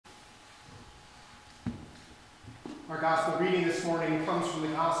Our gospel reading this morning comes from the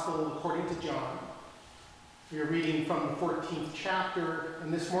gospel according to John. We are reading from the 14th chapter,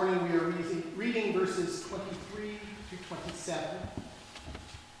 and this morning we are reading verses 23 to 27.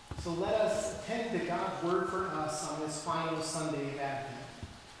 So let us attend to God's word for us on this final Sunday of Advent.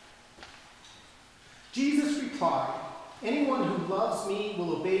 Jesus replied, "Anyone who loves me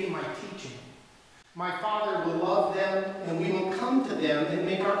will obey my teaching. My Father will love them, and we will come to them and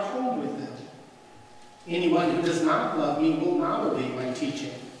make our home with them. Anyone who does not love me will not obey my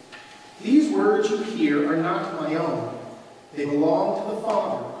teaching. These words you hear are not my own. They belong to the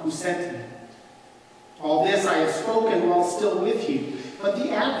Father who sent me. All this I have spoken while still with you, but the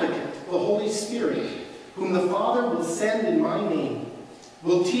Advocate, the Holy Spirit, whom the Father will send in my name,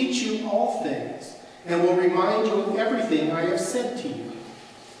 will teach you all things and will remind you of everything I have said to you.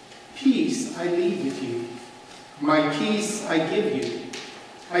 Peace I leave with you. My peace I give you.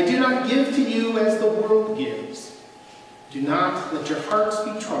 I do not give to you as the world gives. Do not let your hearts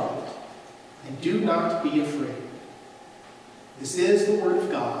be troubled, and do not be afraid." This is the word of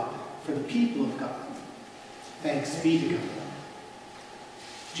God for the people of God. Thanks be to God.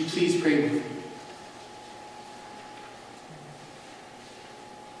 Would you please pray with me?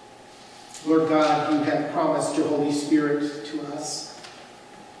 Lord God, you have promised your Holy Spirit to us.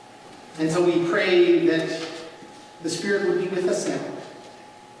 And so we pray that the Spirit would be with us now.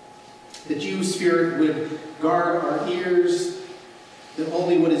 That you, Spirit, would guard our ears, that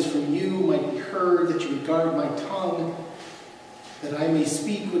only what is from you might be heard, that you would guard my tongue, that I may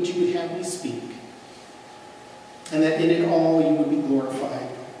speak what you would have me speak, and that in it all you would be glorified.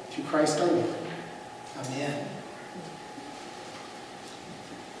 Through Christ our Lord. Amen.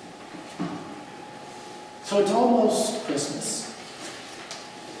 So it's almost Christmas.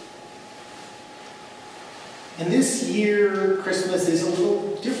 And this year, Christmas is a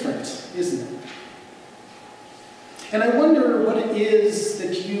little different, isn't it? And I wonder what it is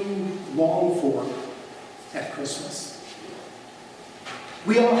that you long for at Christmas.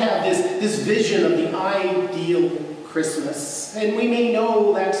 We all have this vision of the ideal Christmas, and we may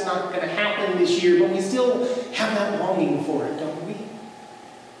know that's not going to happen this year, but we still have that longing for it, don't we?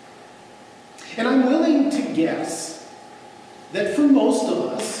 And I'm willing to guess that for most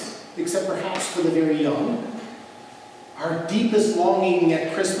of us, except perhaps for the very young, our deepest longing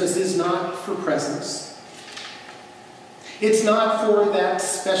at Christmas is not for presents. It's not for that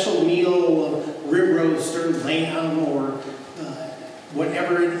special meal of rib roast or lamb or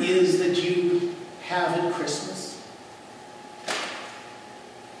whatever it is that you have at Christmas.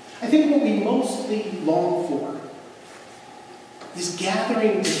 I think what we mostly long for is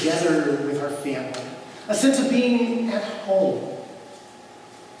gathering together with our family, a sense of being at home.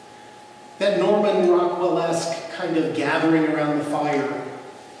 That Norman Rockwell-esque kind of gathering around the fire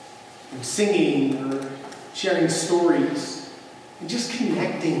and singing or sharing stories and just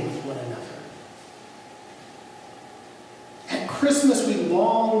connecting with one another. At Christmas, we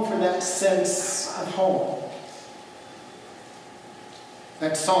long for that sense of home.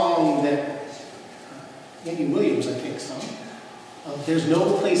 That song that Andy Williams, I think, sung, of "There's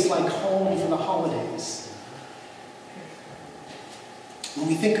no place like home for the holidays." When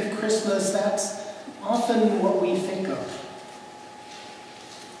we think of Christmas, that's often what we think of.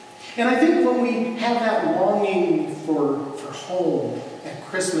 And I think when we have that longing for home at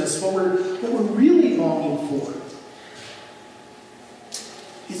Christmas, what we're really longing for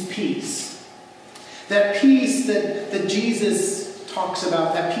is peace. That peace that Jesus talks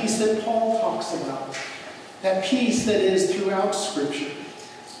about, that peace that Paul talks about, that peace that is throughout Scripture.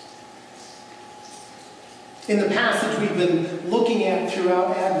 In the passage we've been looking at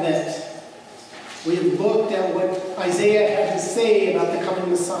throughout Advent, we have looked at what Isaiah had to say about the coming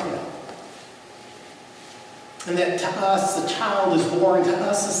Messiah. And that to us a child is born, to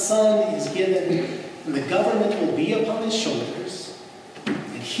us a son is given, and the government will be upon his shoulders.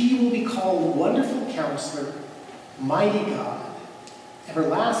 And he will be called Wonderful Counselor, Mighty God,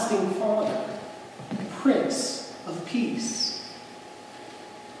 Everlasting Father, Prince of Peace.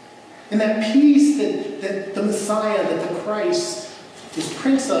 And that peace that the Messiah, that the Christ is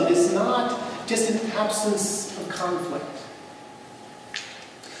Prince of, is not just an absence of conflict.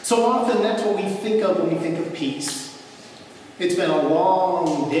 So often that's what we think of when we think of peace. It's been a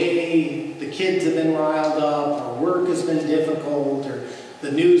long day, the kids have been riled up, or work has been difficult, or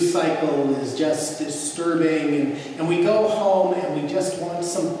the news cycle is just disturbing, and we go home and we just want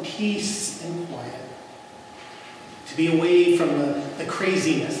some peace and quiet. To be away from the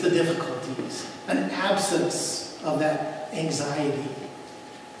craziness, the difficulties, an absence of that anxiety.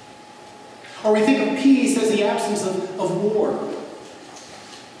 Or we think of peace as the absence of war.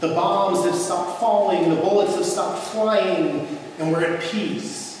 The bombs have stopped falling, the bullets have stopped flying, and we're at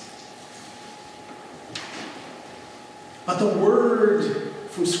peace. But the word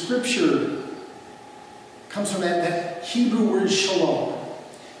from Scripture comes from that Hebrew word shalom,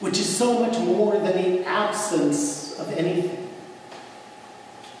 which is so much more than the absence of anything.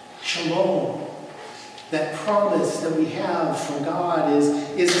 Shalom, that promise that we have from God,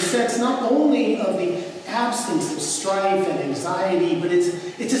 is a sense not only of the absence of strife and anxiety, but it's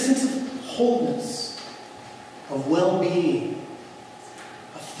a sense of wholeness, of well-being,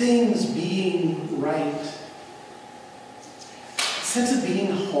 of things being right. A sense of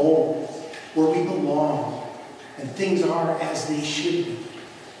being home, where we belong, and things are as they should be.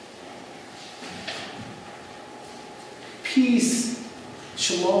 Peace,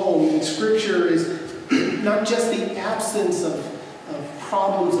 shalom, in Scripture is not just the absence of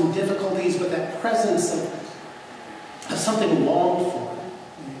problems and difficulties, but that presence of something longed for.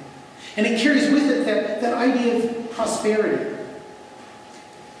 And it carries with it that idea of prosperity.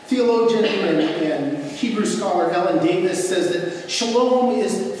 Theologian and Hebrew scholar Ellen Davis says that shalom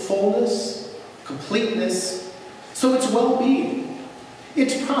is fullness, completeness, so it's well-being.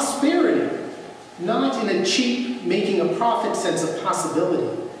 It's prosperity, not in a cheap, making a profit sense of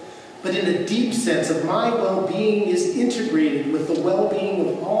possibility, but in a deep sense of my well-being is integrated with the well-being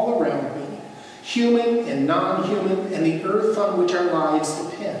of all around me, human and non-human, and the earth on which our lives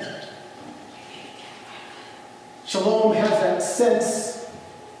depend. Shalom has that sense.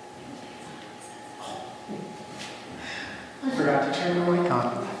 I forgot to turn the mic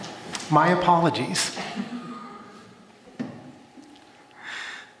on. My apologies.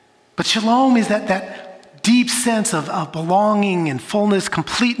 But shalom is that deep sense of belonging and fullness,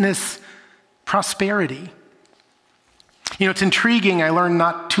 completeness, prosperity. You know, it's intriguing. I learned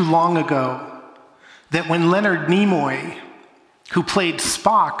not too long ago that when Leonard Nimoy, who played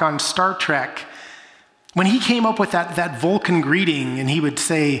Spock on Star Trek, when he came up with that Vulcan greeting and he would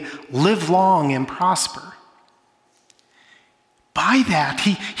say, "Live long and prosper," by that,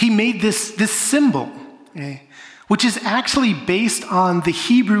 he made this symbol, which is actually based on the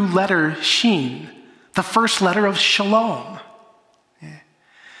Hebrew letter Shin, the first letter of shalom.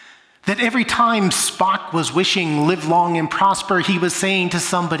 That every time Spock was wishing live long and prosper, he was saying to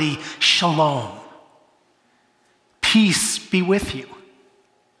somebody, shalom, peace be with you.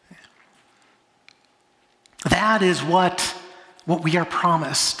 That is what we are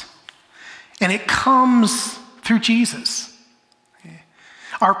promised. And it comes through Jesus.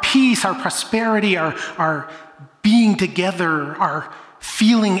 Our peace, our prosperity, our being together, our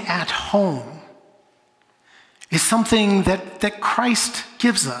feeling at home is something that Christ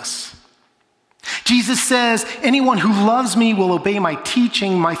gives us. Jesus says, anyone who loves me will obey my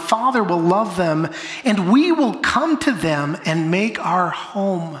teaching, my Father will love them, and we will come to them and make our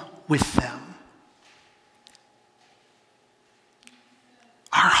home with them.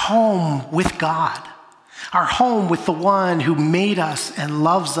 Our home with God. Our home with the one who made us and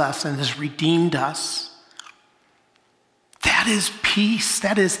loves us and has redeemed us. That is peace.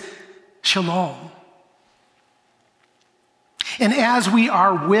 That is shalom. And as we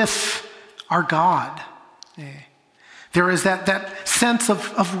are with our God, there is that sense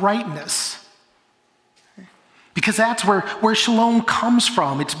of rightness. Because that's where shalom comes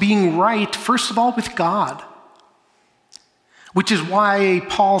from. It's being right, first of all, with God. Which is why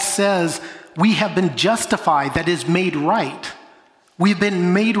Paul says we have been justified, that is, made right. We've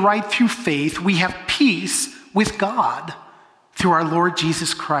been made right through faith. We have peace with God through our Lord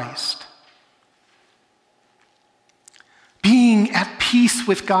Jesus Christ. Being at peace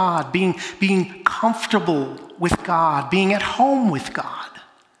with God, being comfortable with God, being at home with God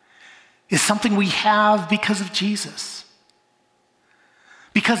is something we have because of Jesus.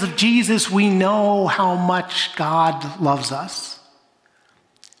 Because of Jesus, we know how much God loves us.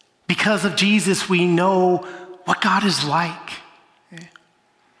 Because of Jesus, we know what God is like.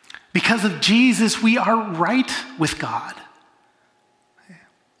 Because of Jesus, we are right with God.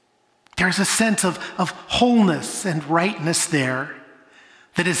 There's a sense of wholeness and rightness there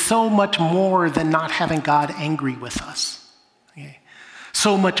that is so much more than not having God angry with us.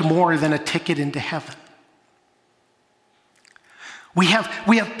 So much more than a ticket into heaven. We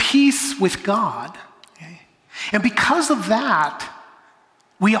have peace with God. And because of that,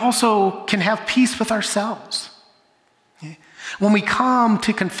 we also can have peace with ourselves. When we come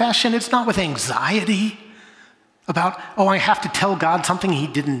to confession, it's not with anxiety about, I have to tell God something he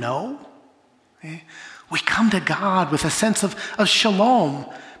didn't know. We come to God with a sense of shalom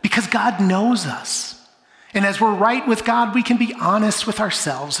because God knows us. And as we're right with God, we can be honest with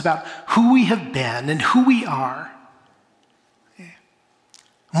ourselves about who we have been and who we are.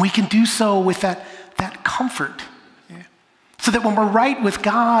 And we can do so with that comfort. So that when we're right with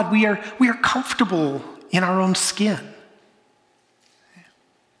God, we are comfortable in our own skin.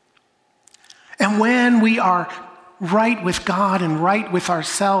 And when we are right with God and right with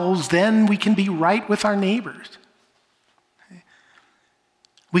ourselves, then we can be right with our neighbors.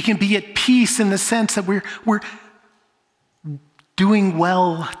 We can be at peace in the sense that we're doing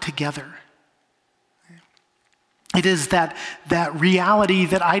well together. It is that reality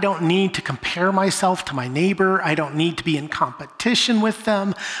that I don't need to compare myself to my neighbor. I don't need to be in competition with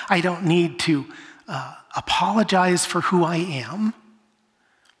them. I don't need to apologize for who I am.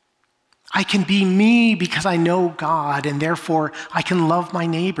 I can be me because I know God, and therefore I can love my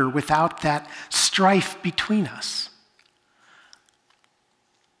neighbor without that strife between us.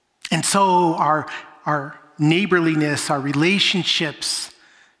 And so our neighborliness, our relationships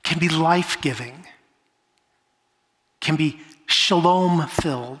can be life-giving, can be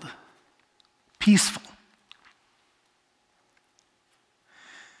shalom-filled, peaceful.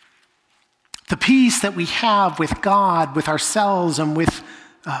 The peace that we have with God, with ourselves, and with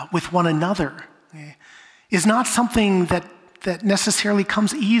one another is not something that necessarily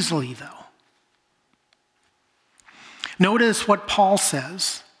comes easily, though. Notice what Paul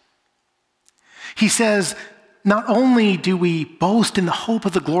says. He says, not only do we boast in the hope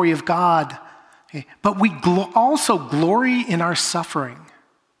of the glory of God, but we also glory in our suffering.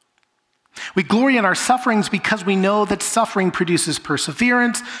 We glory in our sufferings because we know that suffering produces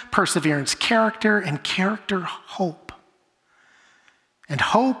perseverance, perseverance character, and character hope. And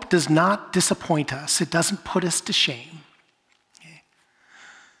hope does not disappoint us. It doesn't put us to shame.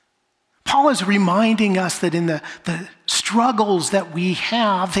 Paul is reminding us that in the struggles that we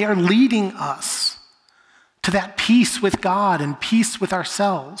have, they are leading us to that peace with God and peace with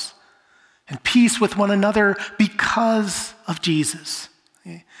ourselves and peace with one another because of Jesus.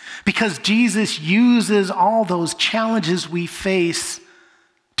 Because Jesus uses all those challenges we face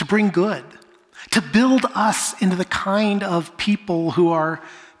to bring good, to build us into the kind of people who are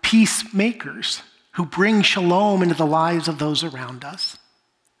peacemakers, who bring shalom into the lives of those around us.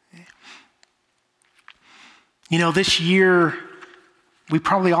 You know, this year, we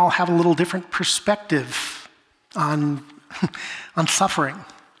probably all have a little different perspective on suffering.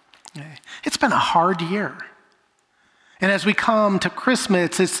 It's been a hard year. And as we come to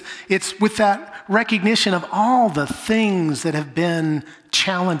Christmas, it's with that recognition of all the things that have been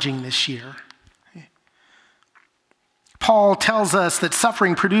challenging this year. Paul tells us that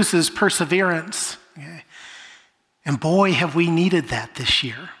suffering produces perseverance. And boy, have we needed that this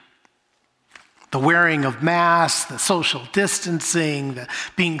year. The wearing of masks, the social distancing, the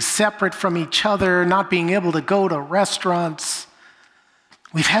being separate from each other, not being able to go to restaurants.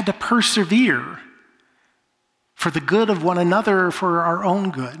 We've had to persevere for the good of one another, for our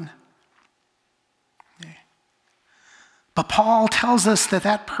own good. But Paul tells us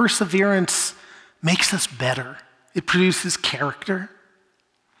that perseverance makes us better. It produces character.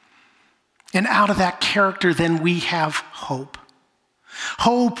 And out of that character, then we have hope.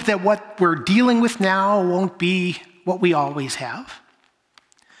 Hope that what we're dealing with now won't be what we always have.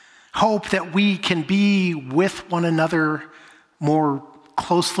 Hope that we can be with one another more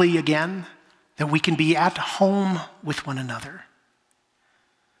closely again, that we can be at home with one another.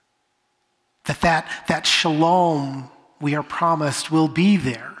 That shalom we are promised will be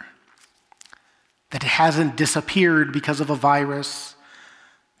there. That it hasn't disappeared because of a virus,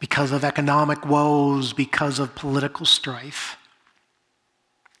 because of economic woes, because of political strife.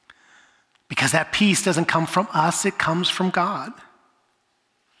 Because that peace doesn't come from us, it comes from God.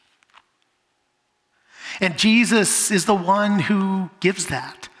 And Jesus is the one who gives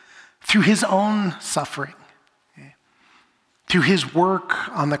that through his own suffering, through his work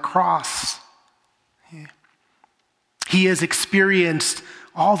on the cross. He has experienced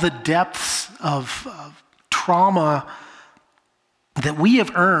all the depths of trauma that we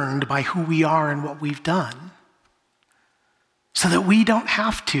have earned by who we are and what we've done, so that we don't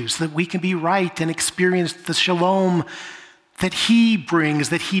have to, so that we can be right and experience the shalom that he brings,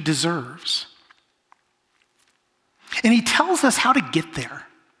 that he deserves. And he tells us how to get there.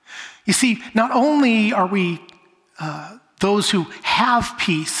 You see, not only are we those who have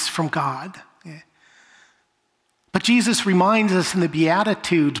peace from God, but Jesus reminds us in the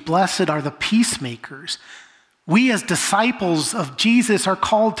Beatitudes, blessed are the peacemakers. We as disciples of Jesus are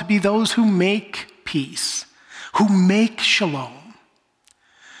called to be those who make peace, who make shalom.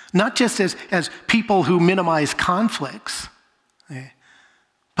 Not just as people who minimize conflicts,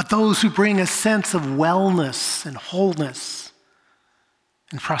 but those who bring a sense of wellness and wholeness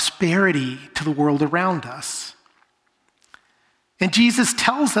and prosperity to the world around us. And Jesus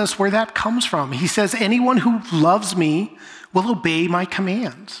tells us where that comes from. He says, anyone who loves me will obey my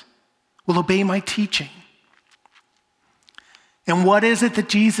commands, will obey my teaching. And what is it that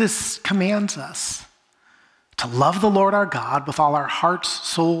Jesus commands us? To love the Lord our God with all our hearts,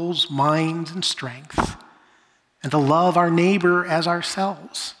 souls, minds, and strength, and to love our neighbor as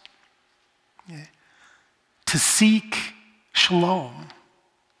ourselves. To seek shalom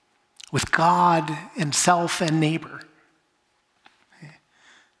with God and self and neighbor.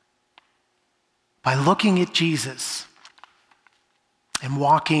 By looking at Jesus and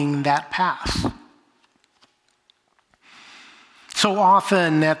walking that path. So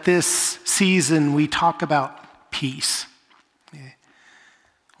often at this season, we talk about peace.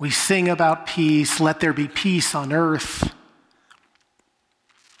 We sing about peace, let there be peace on earth.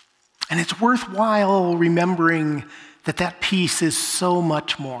 And it's worthwhile remembering that that peace is so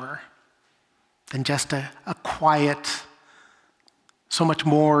much more than just a quiet, so much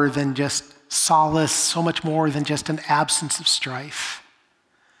more than just solace, so much more than just an absence of strife.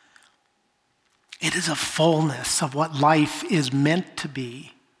 It is a fullness of what life is meant to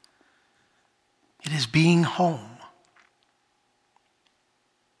be. It is being home.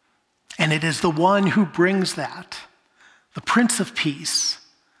 And it is the one who brings that, the Prince of Peace,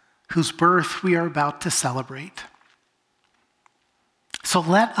 whose birth we are about to celebrate. So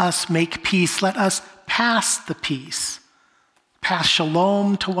let us make peace. Let us pass the peace, pass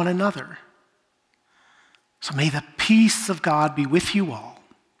shalom to one another. So may the peace of God be with you all.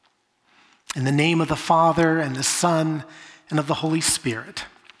 In the name of the Father, and the Son, and of the Holy Spirit.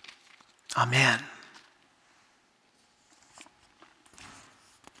 Amen.